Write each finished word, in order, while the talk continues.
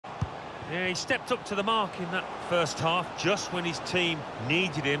Yeah, he stepped up to the mark in that first half, just when his team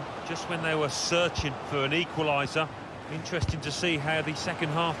needed him, just when they were searching for an equaliser. Interesting to see how the second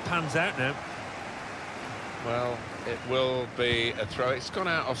half pans out now. Well, it will be a throw. It's gone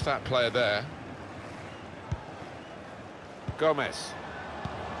out off that player there. Gomez.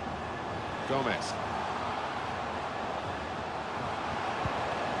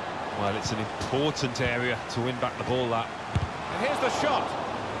 Well, it's an important area to win back the ball, that. And here's the shot.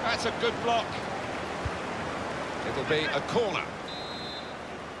 That's a good block. It'll be a corner.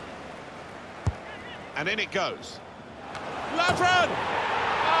 And in it goes. Lovren!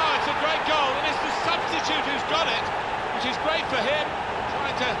 Oh, it's a great goal, and it's the substitute who's got it, which is great for him.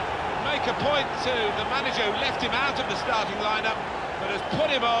 Trying to make a point to the manager who left him out of the starting lineup, but has put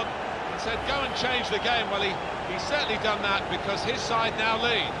him on and said, go and change the game. Well, he's certainly done that because his side now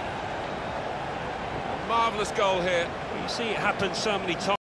lead. A marvellous goal here. You see it happen so many times.